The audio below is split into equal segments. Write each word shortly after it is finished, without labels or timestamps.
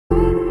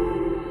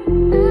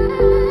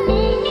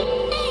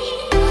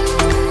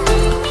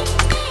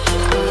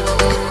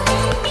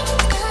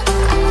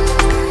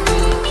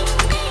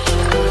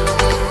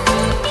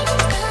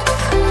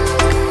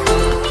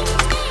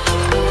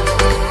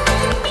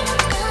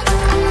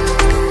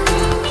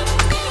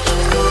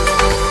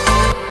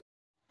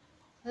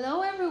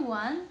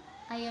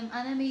am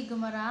Anime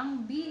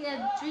Gumarang,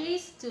 B.Ed 3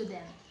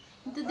 student.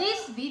 In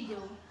today's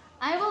video,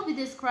 I will be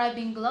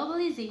describing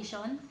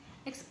globalization,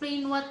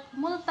 explain what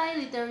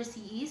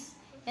multiliteracy is,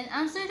 and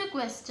answer the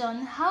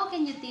question, how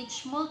can you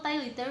teach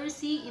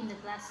multiliteracy in the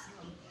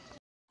classroom?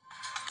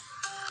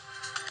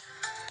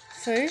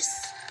 First,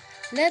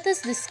 let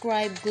us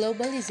describe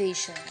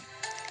globalization.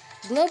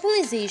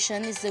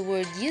 Globalization is the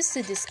word used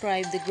to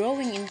describe the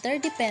growing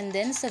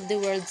interdependence of the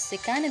world's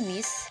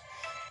economies,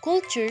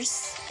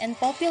 cultures, and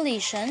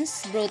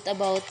populations brought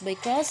about by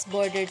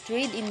cross-border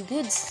trade in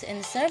goods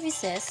and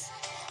services,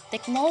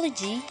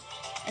 technology,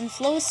 and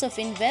flows of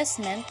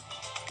investment,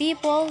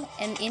 people,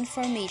 and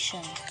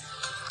information.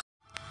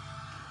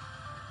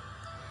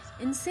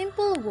 In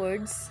simple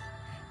words,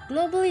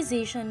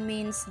 globalization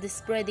means the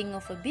spreading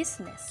of a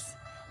business,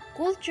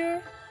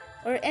 culture,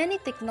 or any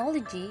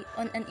technology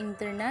on an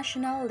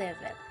international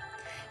level,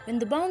 when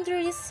the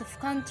boundaries of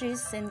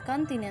countries and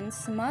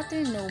continents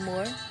matter no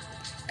more,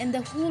 and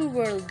the whole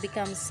world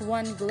becomes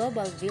one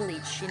global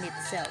village in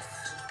itself.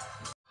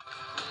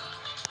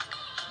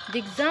 The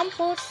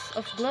examples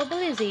of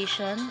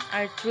globalization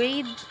are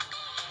trade,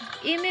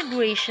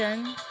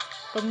 immigration,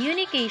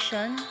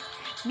 communication,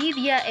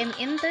 media and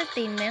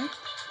entertainment,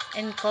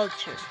 and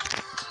culture.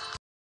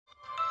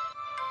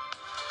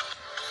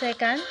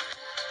 Second,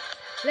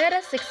 let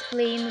us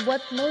explain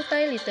what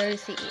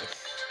multiliteracy is.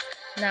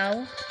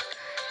 Now,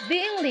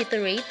 being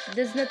literate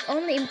does not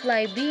only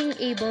imply being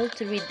able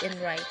to read and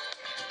write,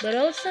 but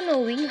also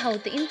knowing how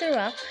to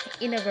interact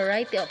in a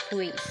variety of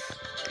ways.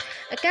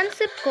 A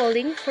concept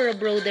calling for a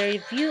broader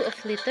view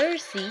of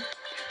literacy,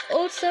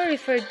 also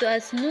referred to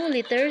as new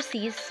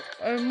literacies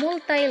or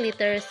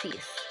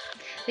multiliteracies.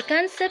 The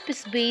concept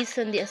is based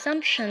on the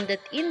assumption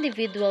that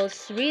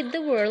individuals read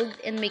the world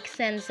and make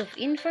sense of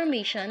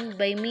information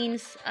by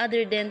means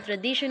other than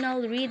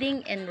traditional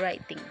reading and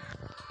writing.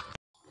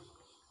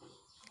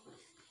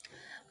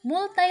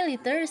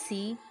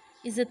 Multiliteracy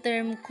is a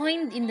term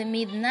coined in the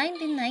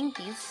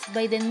mid-1990s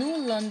by the New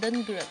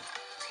London Group.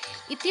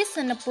 It is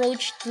an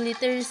approach to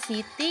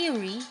literacy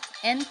theory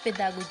and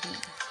pedagogy.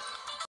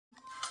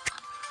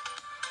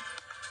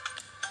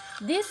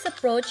 This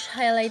approach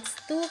highlights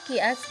two key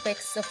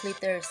aspects of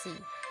literacy,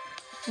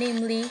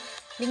 namely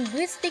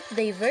linguistic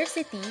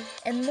diversity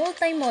and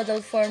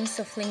multimodal forms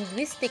of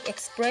linguistic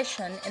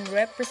expression and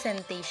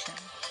representation.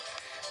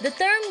 The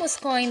term was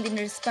coined in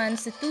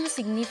response to two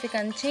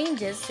significant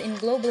changes in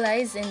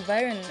globalized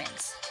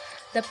environments: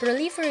 the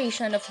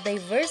proliferation of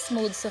diverse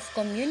modes of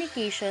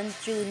communication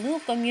through new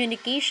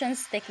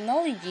communications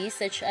technologies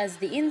such as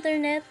the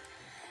internet,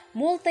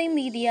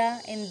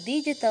 multimedia, and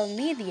digital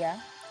media,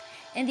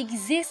 and the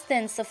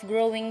existence of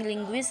growing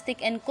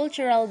linguistic and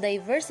cultural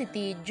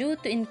diversity due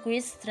to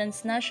increased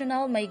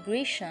transnational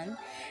migration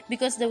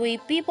because the way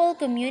people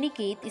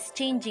communicate is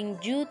changing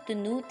due to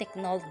new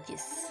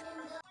technologies.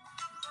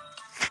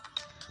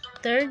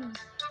 Third,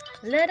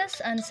 let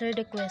us answer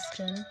the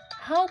question,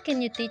 how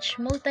can you teach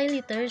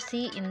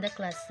multiliteracy in the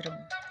classroom?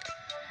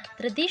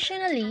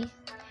 Traditionally,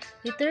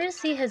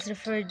 literacy has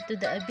referred to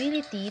the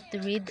ability to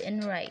read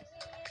and write.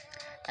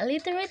 A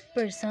literate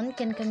person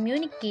can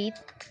communicate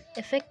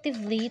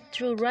effectively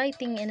through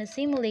writing and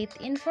assimilate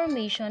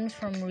information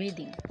from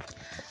reading.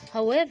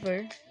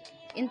 However,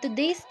 in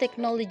today's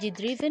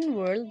technology-driven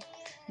world,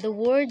 the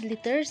word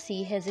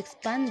literacy has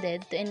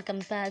expanded to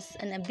encompass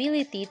an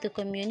ability to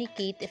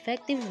communicate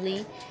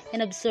effectively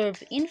and absorb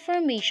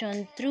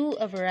information through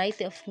a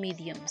variety of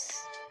mediums.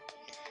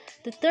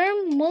 The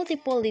term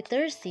multiple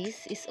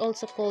literacies is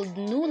also called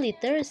new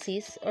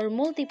literacies or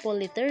multiple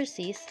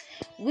literacies,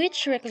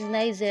 which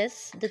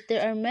recognizes that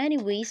there are many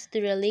ways to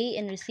relay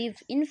and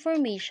receive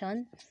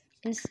information,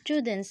 and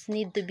students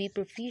need to be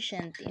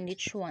proficient in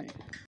each one.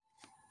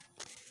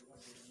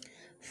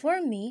 For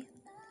me,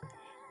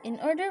 in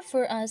order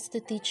for us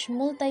to teach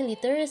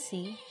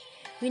multiliteracy,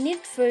 we need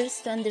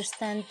first to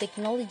understand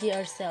technology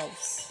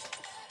ourselves.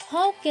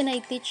 How can I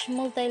teach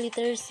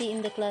multiliteracy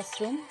in the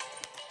classroom?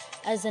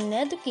 As an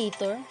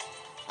educator,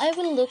 I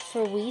will look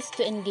for ways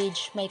to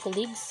engage my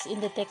colleagues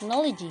in the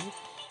technology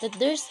that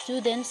their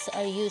students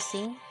are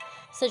using,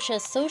 such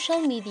as social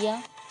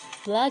media,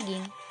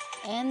 blogging,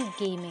 and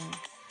gaming.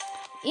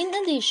 In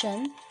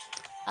addition,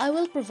 I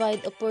will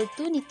provide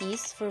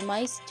opportunities for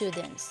my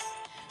students.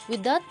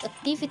 With that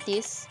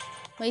activities,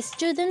 my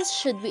students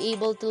should be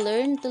able to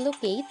learn to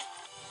locate,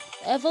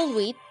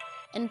 evaluate,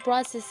 and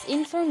process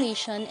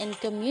information and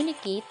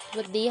communicate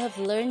what they have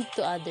learned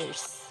to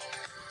others.